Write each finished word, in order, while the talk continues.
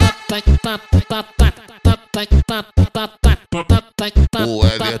O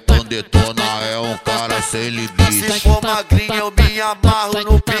Everton Detona é um cara sem limite. Se for magrinha eu me amarro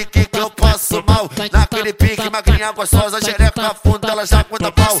no pique que eu passo mal. Naquele pique magrinha gostosa, xereca funda, ela já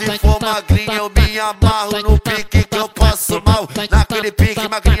conta pau. Se for magrinha eu me amarro no pique que eu passo mal. Naquele pique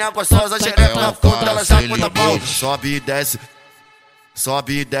magrinha gostosa, xereca funda, ela já conta pau. Sobe e desce,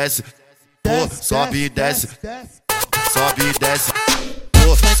 sobe e desce, pô, sobe e desce, sobe e desce,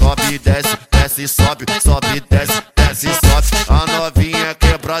 pô, sobe e desce, desce e sobe, sobe e desce, desce e sobe. A novinha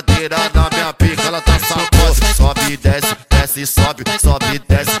quebradeira na minha pica, ela tá sacode. Sobe e desce, desce e sobe, sobe e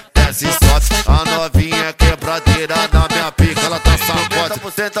desce, desce e sobe. A novinha quebradeira na minha pica, ela tá sacode.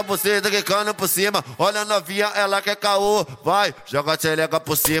 Senta você, quicando por cima. Olha a novinha, ela quer caô. Vai, joga a tchelega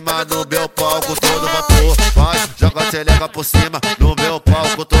por cima no meu palco todo vapor. Vai, joga a tchelega por cima no meu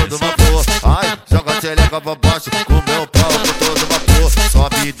palco todo vapor. Vai, joga a tchelega pra baixo com o meu palco todo vapor.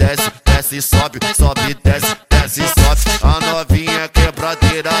 Sobe e desce, desce e sobe, sobe e desce, desce e sobe. A novinha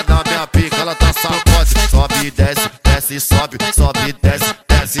quebradeira na minha pica, ela tá sacode. Sobe e desce, desce e sobe, sobe e desce,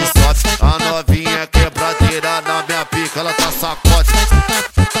 desce e sobe. A novinha quebradeira na minha pica, ela tá sacode.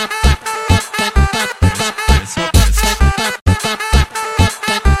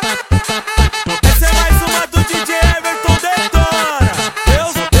 Essa é mais uma do DJ Everton Detona.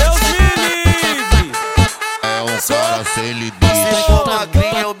 Deus me livre. É um cara sem limite. Se for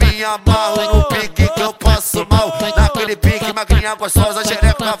magrinha eu me amarro no pique que eu passo mal. Naquele pique magrinha gostosa,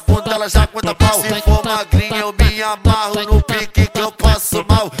 xereca funda, ela já conta pau. Se for magrinha eu me amarro no pique que eu passo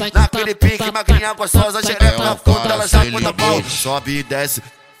mal. Naquele pique magrinha gostosa, xereca funda, ela já conta pau. Sobe e desce,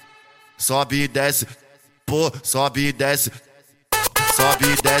 sobe e desce, pô, sobe e desce, sobe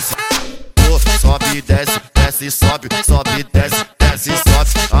e desce, pô, sobe e desce, desce e sobe, sobe e desce, desce e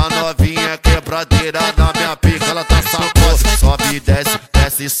sobe. A novinha quebradeira na minha pica, ela tá sacode. Sobe e desce,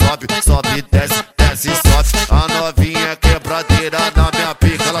 desce e sobe, sobe e desce, desce e sobe. A novinha quebradeira na minha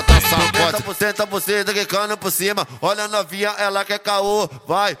pica, ela tá sacode. Senta você, quicando por cima. Olha a novinha, ela quer caô.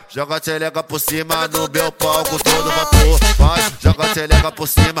 Vai, joga a tchelega por cima no meu palco todo vapor. Vai, joga a tchelega por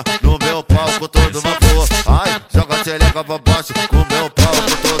cima no meu palco todo vapor. Vai, joga a tchelega pra baixo com o meu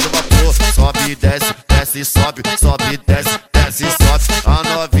palco todo vapor. Sobe e desce, desce e sobe, sobe e desce, desce e sobe. A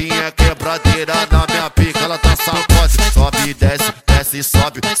novinha quebradeira na minha pica, ela tá sacode. Sobe e desce, desce e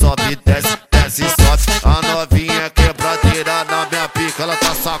sobe, sobe e desce, desce e sobe. A novinha quebradeira na minha pica, ela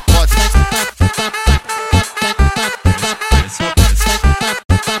tá sacode.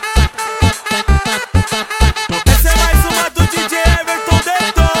 Essa é mais uma do DJ Everton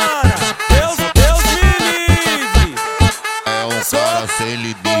Detona. Deus me livre. É um cara sem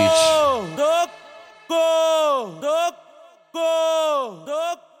limite.